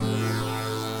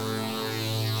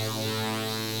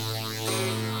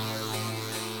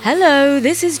Hello,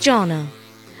 this is Jana,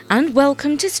 and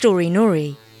welcome to Story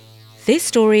Nori. This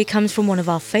story comes from one of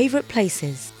our favourite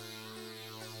places.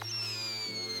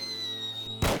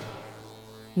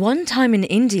 One time in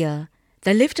India,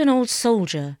 there lived an old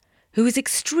soldier who was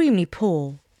extremely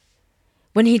poor.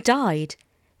 When he died,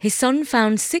 his son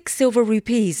found 6 silver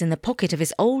rupees in the pocket of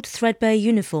his old threadbare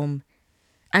uniform,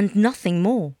 and nothing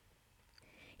more.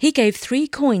 He gave 3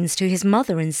 coins to his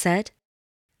mother and said,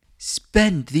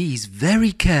 "Spend these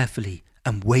very carefully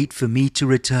and wait for me to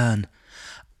return.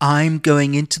 I'm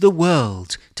going into the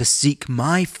world to seek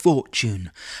my fortune,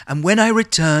 and when I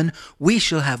return, we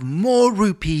shall have more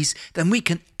rupees than we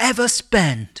can ever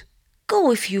spend." "Go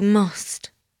if you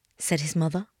must," said his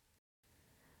mother.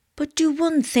 "But do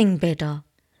one thing, Beda.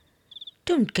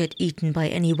 Don't get eaten by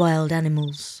any wild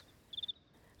animals."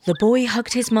 The boy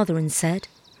hugged his mother and said,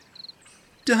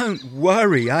 "Don't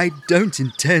worry, I don't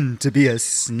intend to be a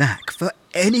snack for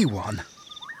anyone."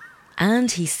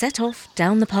 And he set off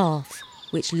down the path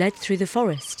which led through the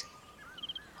forest.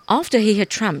 After he had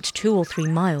tramped 2 or 3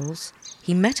 miles,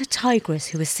 he met a tigress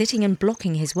who was sitting and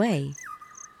blocking his way.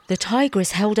 The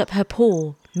tigress held up her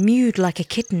paw, mewed like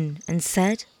a kitten, and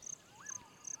said,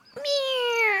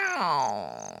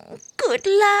 "Meow. Good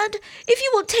lad, if you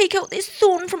will take out this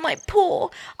thorn from my paw,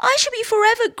 I shall be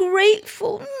forever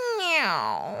grateful.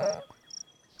 Meow."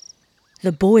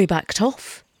 The boy backed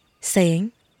off,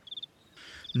 saying,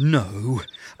 "No,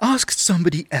 ask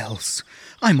somebody else.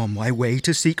 I'm on my way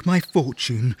to seek my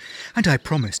fortune, and I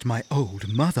promised my old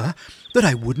mother that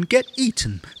I wouldn't get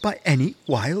eaten by any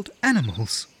wild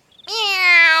animals."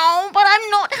 "Meow, but I'm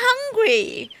not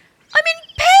hungry. I'm in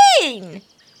pain,"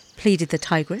 pleaded the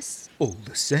tigress. "All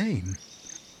the same,"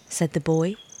 said the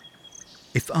boy,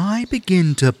 "if I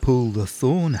begin to pull the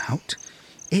thorn out,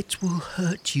 it will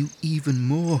hurt you even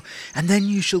more, and then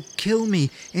you shall kill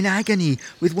me in agony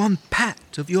with one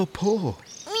pat of your paw."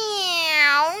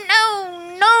 "Meow,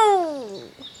 no,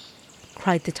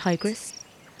 cried the tigress.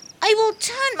 "I will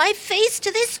turn my face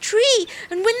to this tree,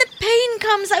 and when the pain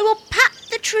comes, I will pat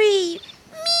the tree.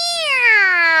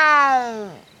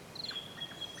 Meow."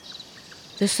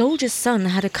 The soldier's son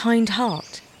had a kind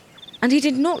heart, and he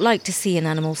did not like to see an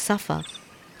animal suffer,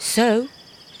 so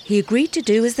he agreed to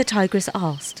do as the tigress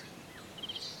asked.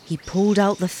 He pulled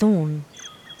out the thorn.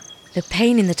 The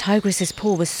pain in the tigress's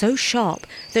paw was so sharp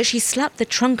that she slapped the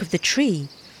trunk of the tree,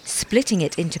 splitting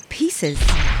it into pieces.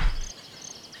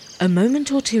 A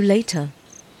moment or 2 later,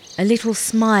 a little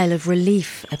smile of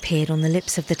relief appeared on the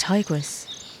lips of the tigress.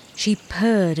 She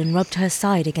purred and rubbed her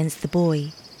side against the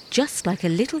boy, just like a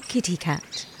little kitty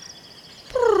cat.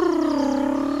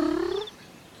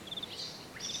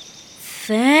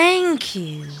 "Thank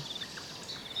you.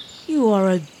 You are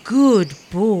a good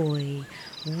boy,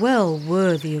 well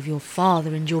worthy of your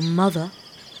father and your mother.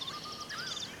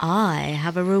 I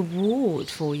have a reward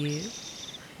for you.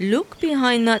 Look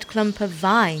behind that clump of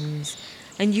vines,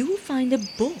 and you will find a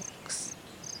box.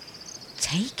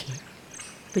 Take it,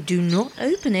 but do not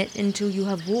open it until you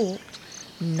have walked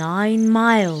 9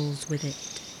 miles with it."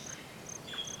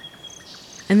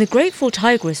 And the grateful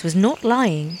tigress was not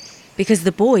lying, because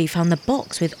the boy found the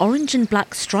box with orange and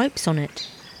black stripes on it,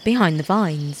 behind the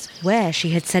vines, where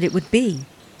she had said it would be.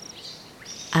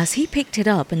 As he picked it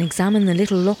up and examined the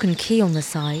little lock and key on the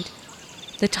side,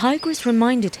 the tigress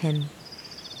reminded him,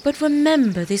 "But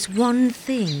remember this one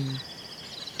thing.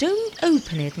 Don't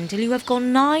open it until you have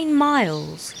gone 9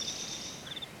 miles.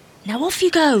 Now off you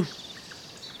go."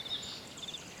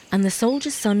 And the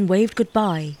soldier's son waved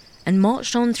goodbye and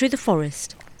marched on through the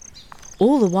forest,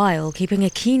 all the while keeping a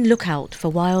keen lookout for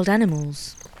wild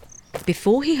animals.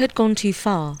 Before he had gone too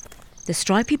far, the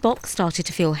stripy box started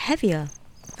to feel heavier.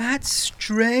 "That's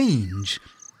strange.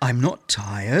 I'm not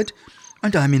tired,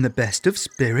 and I'm in the best of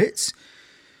spirits.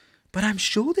 But I'm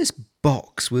sure this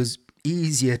box was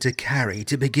easier to carry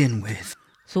to begin with,"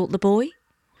 thought the boy.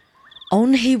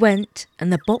 On he went,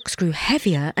 and the box grew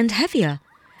heavier and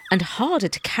harder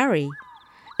to carry,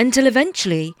 until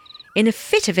eventually, in a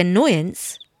fit of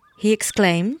annoyance, he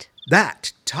exclaimed,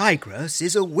 "That tigress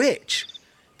is a witch.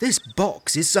 This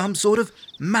box is some sort of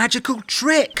magical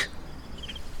trick."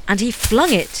 And he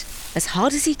flung it as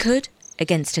hard as he could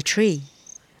against a tree.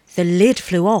 The lid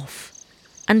flew off,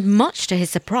 and much to his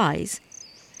surprise,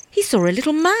 he saw a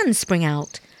little man spring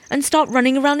out and start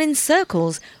running around in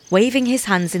circles, waving his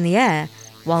hands in the air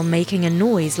while making a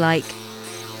noise like...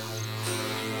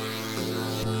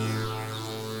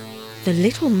 The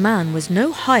little man was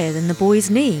no higher than the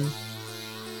boy's knee.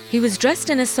 He was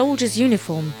dressed in a soldier's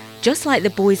uniform, just like the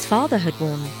boy's father had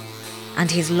worn,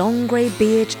 and his long grey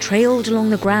beard trailed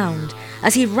along the ground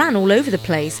as he ran all over the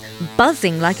place,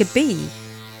 buzzing like a bee.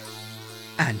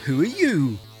 And who are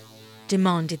you?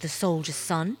 demanded the soldier's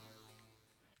son.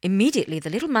 Immediately the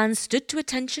little man stood to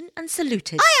attention and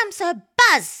saluted. I am Sir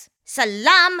Buzz.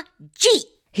 Salam Ji.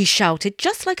 He shouted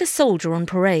just like a soldier on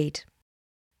parade.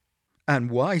 And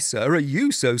why, sir, are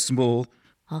you so small?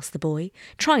 asked the boy,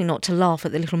 trying not to laugh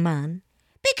at the little man.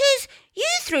 Because you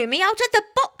threw me out of the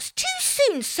box too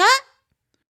soon, sir.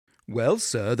 Well,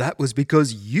 sir, that was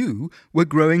because you were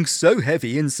growing so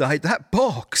heavy inside that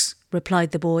box,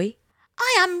 replied the boy.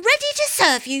 I am ready to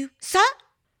serve you, sir.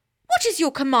 What is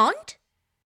your command?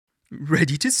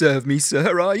 Ready to serve me,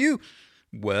 sir, are you?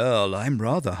 Well, I'm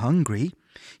rather hungry.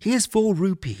 Here's 4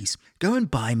 rupees. Go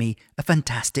and buy me a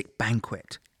fantastic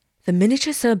banquet. The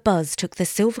miniature Sir Buzz took the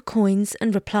silver coins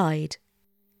and replied,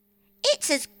 It's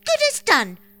as good as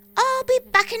done. I'll be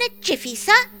back in a jiffy,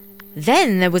 sir.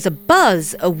 Then there was a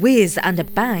buzz, a whiz and a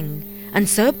bang, and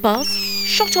Sir Buzz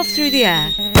shot off through the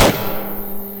air.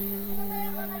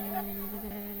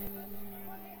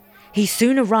 He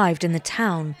soon arrived in the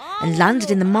town and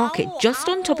landed in the market just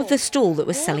on top of the stall that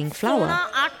was selling flour.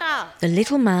 The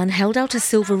little man held out a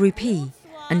silver rupee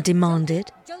and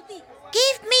demanded,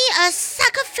 Give me a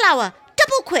sack of flour,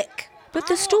 double quick. but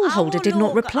the stallholder did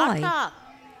not reply.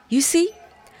 You see,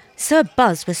 Sir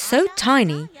Buzz was so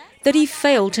tiny that he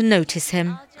failed to notice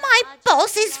him. My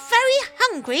boss is very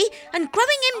hungry and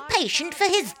growing impatient for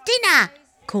his dinner,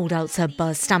 called out Sir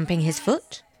Buzz, stamping his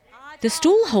foot. The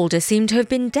stallholder seemed to have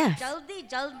been deaf,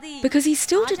 because he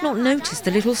still did not notice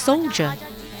the little soldier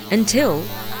until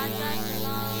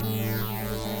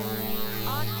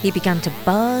he began to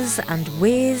buzz and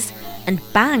whiz and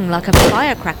bang like a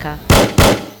firecracker.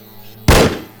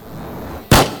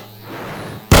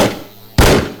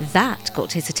 That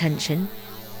got his attention.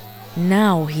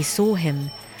 Now he saw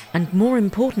him, and more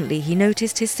importantly, he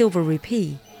noticed his silver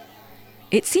rupee.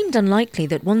 It seemed unlikely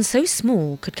that one so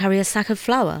small could carry a sack of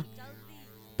flour,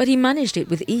 but he managed it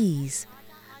with ease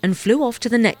and flew off to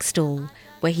the next stall,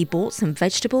 where he bought some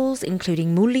vegetables,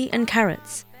 including mooli and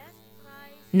carrots.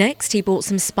 Next, he bought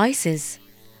some spices,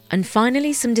 and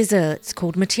finally some desserts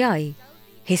called mithai.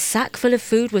 His sack full of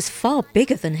food was far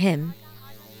bigger than him,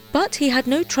 but he had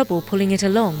no trouble pulling it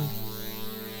along.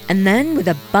 And then, with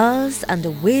a buzz and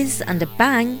a whiz and a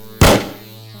bang,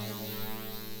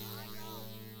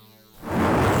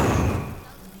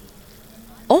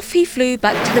 off he flew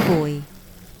back to the boy.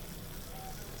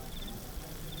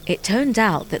 It turned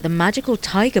out that the magical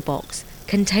tiger box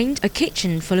contained a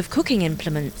kitchen full of cooking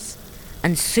implements,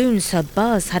 and soon Sir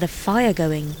Buzz had a fire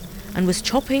going and was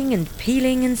chopping and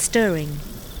peeling and stirring.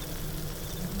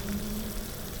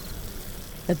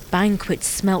 The banquet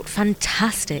smelt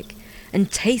fantastic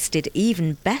and tasted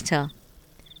even better.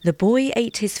 The boy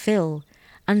ate his fill,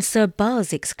 and Sir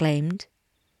Buzz exclaimed,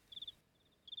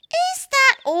 Is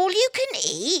that all you can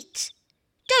eat?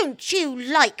 Don't you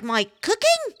like my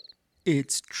cooking?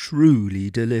 It's truly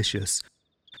delicious,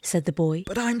 said the boy.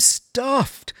 but I'm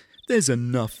stuffed. There's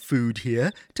enough food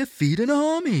here to feed an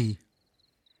army,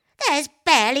 There's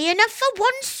barely enough for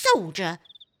one soldier.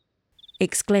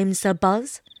 exclaimed Sir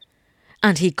Buzz,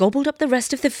 and he gobbled up the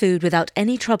rest of the food without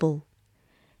any trouble.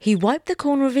 He wiped the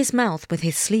corner of his mouth with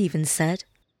his sleeve and said,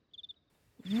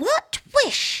 What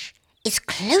wish is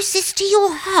closest to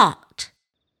your heart?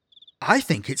 I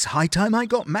think it's high time I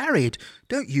got married,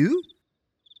 don't you?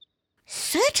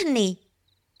 Certainly.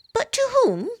 But to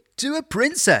whom? To a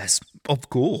princess, of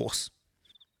course.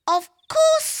 Of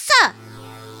course, sir.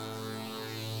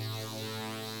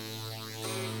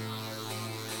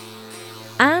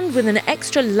 and with an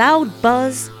extra loud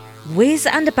buzz, whiz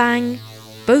and a bang,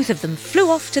 both of them flew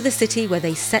off to the city where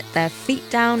they set their feet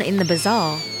down in the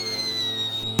bazaar.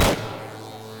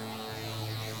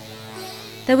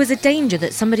 There was a danger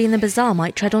that somebody in the bazaar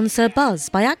might tread on Sir Buzz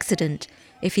by accident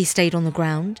if he stayed on the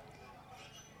ground.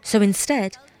 So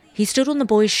instead, he stood on the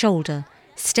boy's shoulder,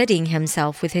 steadying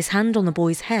himself with his hand on the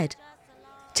boy's head.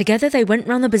 Together they went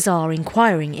round the bazaar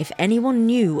inquiring if anyone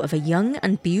knew of a young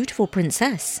and beautiful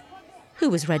princess who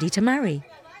was ready to marry.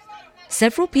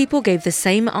 Several people gave the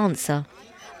same answer.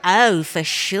 Oh, for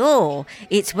sure.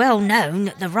 It's well known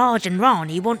that the Raj and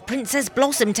Rani want Princess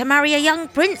Blossom to marry a young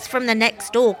prince from the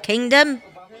next door kingdom.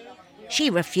 She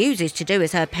refuses to do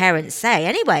as her parents say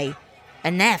anyway,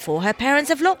 and therefore her parents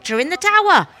have locked her in the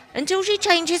tower until she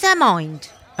changes her mind.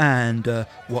 And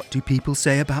what do people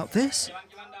say about this?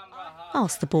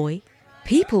 Asked the boy.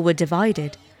 People were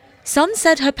divided. Some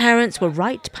said her parents were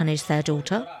right to punish their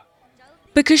daughter,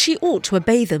 because she ought to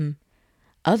obey them.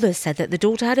 Others said that the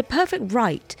daughter had a perfect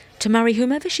right to marry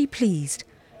whomever she pleased,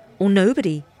 or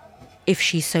nobody, if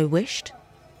she so wished.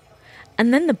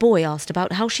 And then the boy asked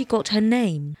about how she got her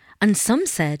name, and some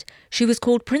said she was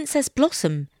called Princess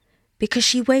Blossom because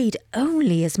she weighed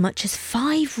only as much as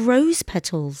 5 rose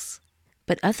petals.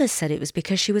 But others said it was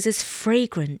because she was as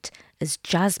fragrant as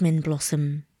jasmine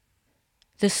blossom.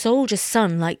 The soldier's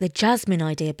son liked the jasmine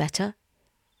idea better,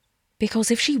 because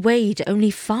if she weighed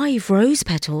only 5 rose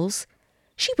petals,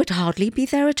 she would hardly be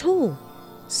there at all.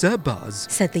 Sir Buzz,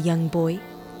 Said the young boy.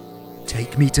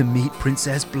 take me to meet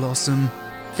Princess Blossom.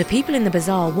 The people in the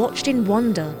bazaar watched in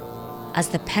wonder as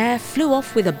the pair flew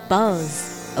off with a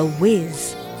buzz, a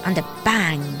whiz, and a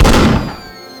bang.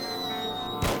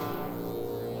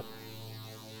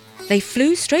 They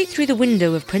flew straight through the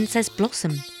window of Princess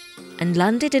Blossom and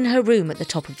landed in her room at the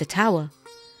top of the tower.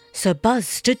 Sir Buzz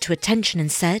stood to attention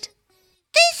and said,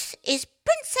 This is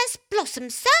Princess Blossom,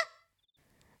 sir.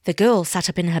 The girl sat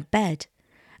up in her bed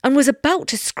and was about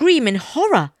to scream in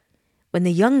horror when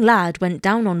the young lad went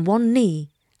down on one knee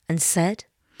and said,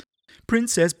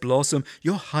 Princess Blossom,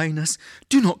 your highness,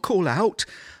 do not call out.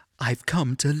 I've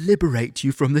come to liberate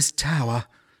you from this tower.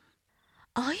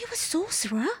 Are you a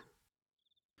sorcerer?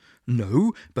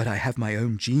 No, but I have my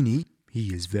own genie.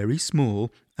 He is very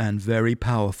small and very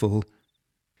powerful.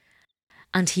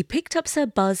 And he picked up Sir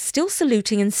Buzz, still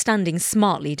saluting and standing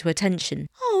smartly to attention.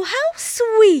 Oh, how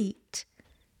sweet!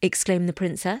 Exclaimed the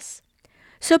princess.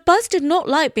 Sir Buzz did not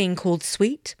like being called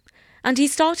sweet, and he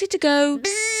started to go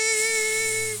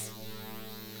bzzz.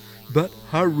 But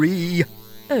hurry!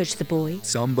 Urged the boy.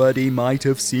 Somebody might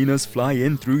have seen us fly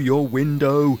in through your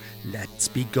window. Let's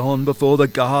be gone before the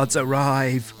guards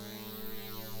arrive.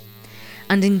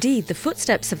 And indeed, the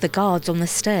footsteps of the guards on the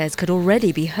stairs could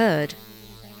already be heard.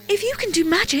 If you can do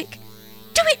magic,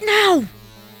 do it now!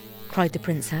 Cried the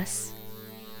princess.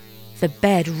 The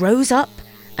bed rose up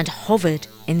and hovered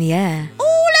in the air.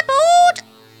 All aboard!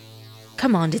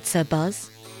 Commanded Sir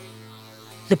Buzz.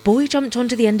 The boy jumped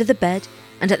onto the end of the bed,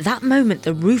 and at that moment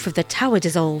the roof of the tower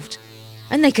dissolved,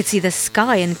 and they could see the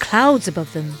sky and clouds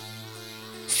above them.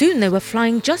 Soon they were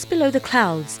flying just below the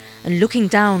clouds and looking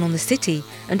down on the city,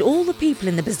 and all the people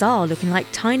in the bazaar looking like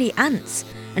tiny ants,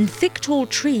 and thick tall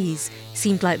trees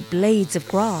seemed like blades of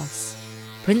grass.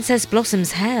 Princess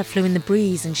Blossom's hair flew in the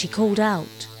breeze and she called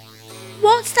out,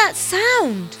 What's that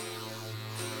sound?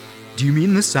 Do you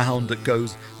mean the sound that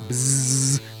goes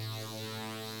bzzz?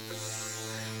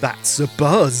 That's a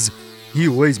buzz. He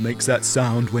always makes that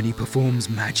sound when he performs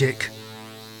magic.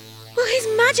 Well, his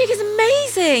magic is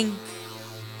amazing!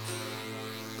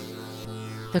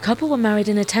 The couple were married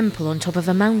in a temple on top of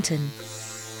a mountain,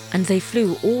 and they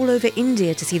flew all over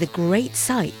India to see the great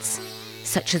sights,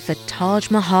 such as the Taj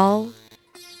Mahal,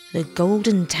 the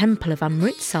Golden Temple of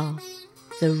Amritsar,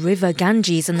 the River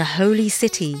Ganges, and the holy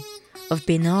city of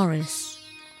Benares.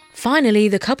 Finally,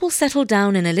 the couple settled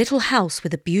down in a little house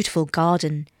with a beautiful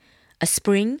garden, a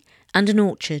spring, and an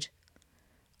orchard.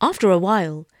 After a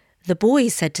while, the boy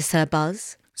said to Sir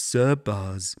Buzz, Sir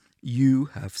Buzz, you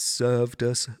have served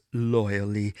us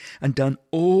loyally and done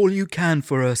all you can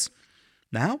for us.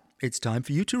 Now it's time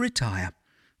for you to retire.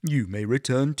 You may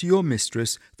return to your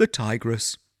mistress, the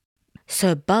tigress.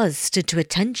 Sir Buzz stood to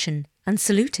attention and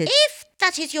saluted. If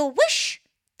that is your wish,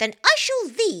 then I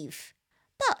shall leave.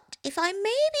 But if I may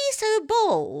be so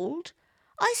bold,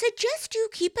 I suggest you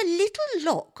keep a little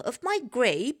lock of my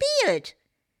grey beard.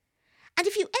 And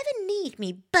if you ever need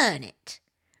me, burn it,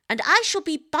 and I shall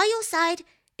be by your side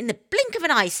in the blink of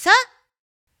an eye, sir.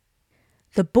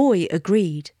 The boy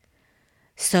agreed.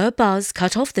 Sir Buzz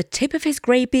cut off the tip of his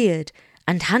grey beard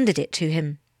and handed it to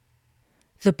him.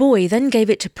 The boy then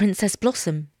gave it to Princess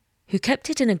Blossom, who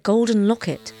kept it in a golden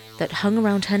locket that hung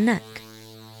around her neck.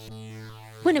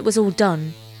 When it was all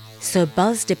done, Sir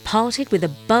Buzz departed with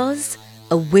a buzz,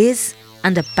 a whiz,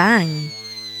 and a bang.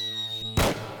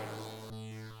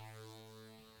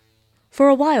 For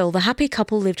a while, the happy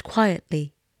couple lived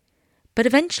quietly, but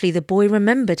eventually the boy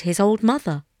remembered his old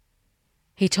mother.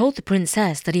 He told the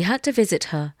princess that he had to visit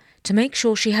her to make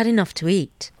sure she had enough to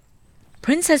eat.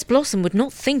 Princess Blossom would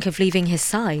not think of leaving his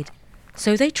side,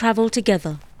 so they travelled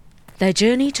together. Their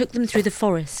journey took them through the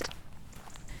forest.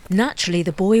 Naturally,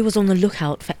 the boy was on the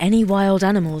lookout for any wild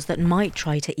animals that might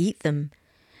try to eat them,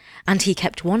 and he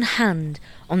kept one hand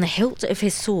on the hilt of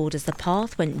his sword as the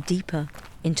path went deeper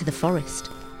into the forest,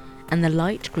 and the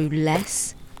light grew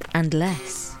less and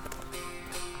less.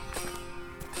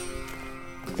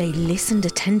 They listened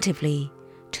attentively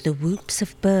to the whoops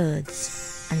of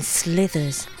birds and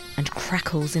slithers and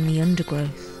crackles in the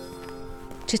undergrowth.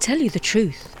 To tell you the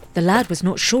truth, the lad was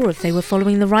not sure if they were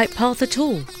following the right path at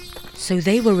all, so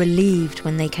they were relieved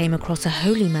when they came across a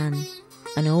holy man,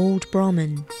 an old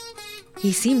Brahmin.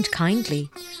 He seemed kindly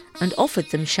and offered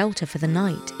them shelter for the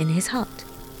night in his hut,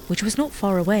 which was not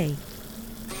far away.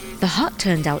 The hut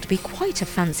turned out to be quite a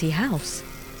fancy house.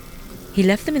 He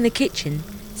left them in the kitchen,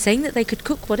 saying that they could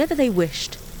cook whatever they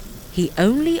wished. He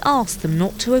only asked them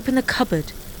not to open the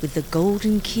cupboard with the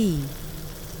golden key.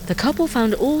 The couple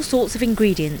found all sorts of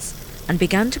ingredients and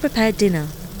began to prepare dinner.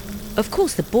 Of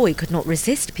course, the boy could not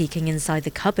resist peeking inside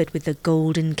the cupboard with the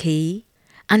golden key,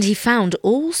 and he found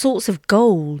all sorts of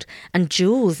gold and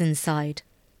jewels inside.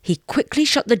 He quickly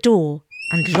shut the door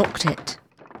and locked it.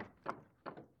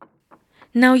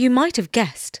 Now you might have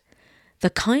guessed, the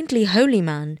kindly holy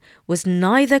man was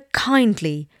neither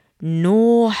kindly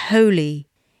nor holy.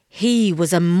 He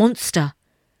was a monster,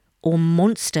 or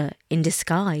monster in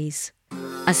disguise.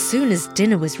 As soon as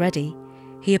dinner was ready,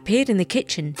 he appeared in the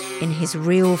kitchen in his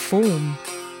real form,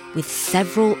 with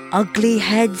several ugly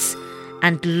heads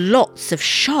and lots of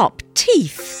sharp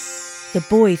teeth. The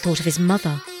boy thought of his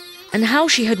mother and how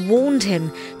she had warned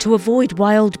him to avoid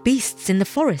wild beasts in the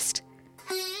forest.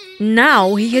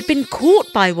 Now he had been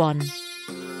caught by one.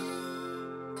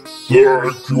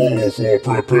 Thank you for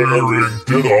preparing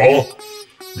dinner.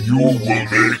 You will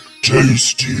make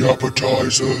tasty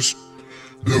appetizers.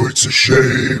 Though it's a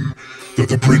shame that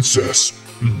the princess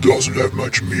doesn't have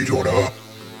much meat on her.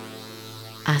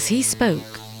 As he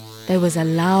spoke, there was a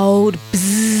loud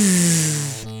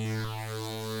bzzz.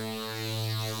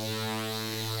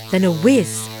 Then a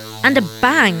whiz and a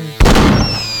bang.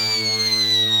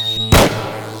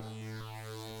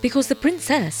 Because the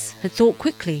princess had thought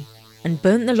quickly and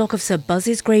burnt the lock of Sir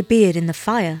Buzz's grey beard in the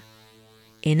fire.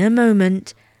 In a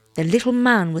moment, the little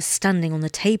man was standing on the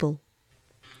table.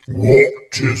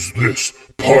 What is this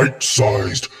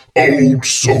pint-sized old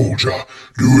soldier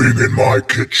doing in my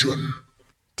kitchen?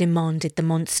 Demanded the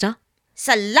monster.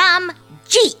 Salam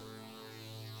Ji.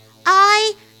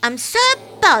 I am Sir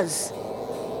Buzz.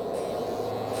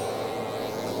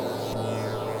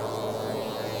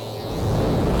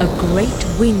 A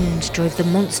great wind drove the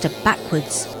monster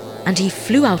backwards, and he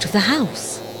flew out of the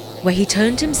house, where he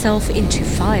turned himself into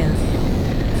fire.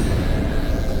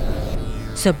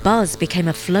 Sir Buzz became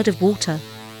a flood of water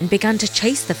and began to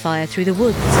chase the fire through the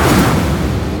woods.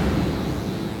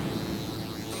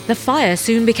 The fire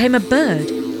soon became a bird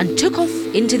and took off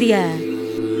into the air.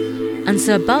 And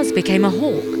Sir Buzz became a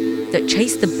hawk that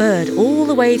chased the bird all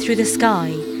the way through the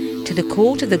sky to the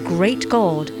court of the great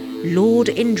god, Lord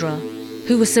Indra,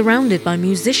 who was surrounded by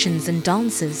musicians and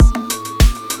dancers.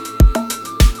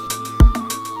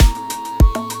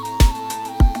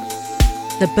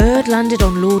 The bird landed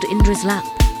on Lord Indra's lap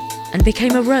and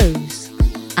became a rose.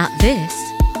 At this,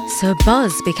 Sir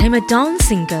Buzz became a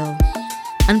dancing girl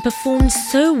and performed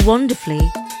so wonderfully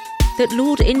that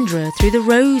Lord Indra threw the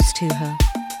rose to her,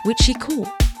 which she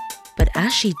caught. But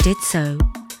as she did so,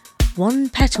 one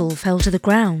petal fell to the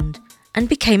ground and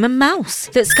became a mouse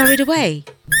that scurried away.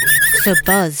 Sir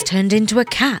Buzz turned into a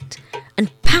cat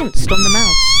and pounced on the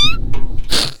mouse.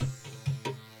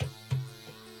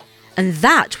 And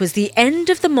that was the end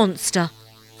of the monster.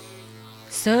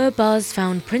 Sir Buzz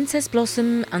found Princess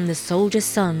Blossom and the soldier's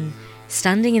son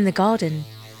standing in the garden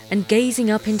and gazing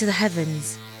up into the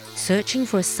heavens, searching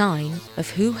for a sign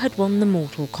of who had won the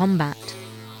mortal combat.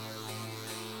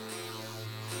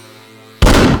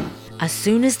 As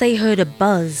soon as they heard a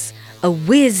buzz, a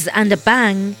whiz and a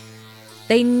bang,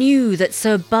 they knew that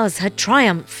Sir Buzz had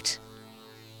triumphed.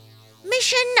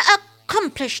 Mission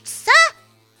accomplished, sir,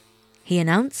 he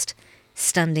announced,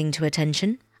 standing to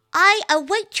attention. I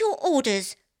await your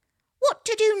orders. What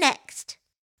to do next?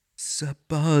 Sir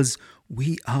Buzz,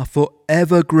 we are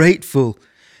forever grateful.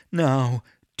 Now,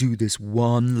 do this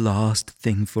one last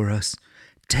thing for us.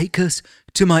 Take us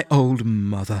to my old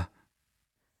mother.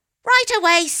 Right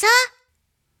away, sir,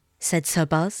 said Sir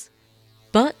Buzz.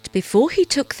 But before he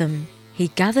took them, he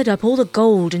gathered up all the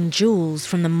gold and jewels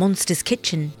from the monster's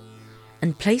kitchen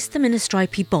and placed them in a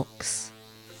stripy box.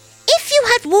 If you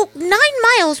had walked 9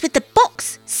 miles with the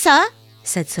box, sir,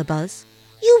 said Sir Buzz,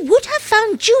 you would have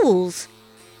found jewels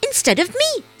instead of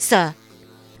me, sir.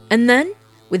 And then,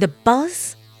 with a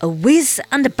buzz, a whiz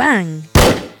and a bang,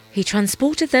 he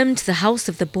transported them to the house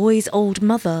of the boy's old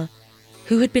mother,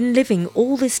 who had been living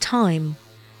all this time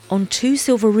on 2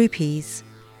 silver rupees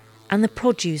and the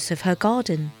produce of her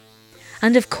garden.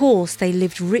 And of course they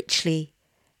lived richly,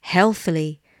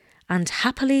 healthily, and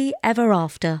happily ever after.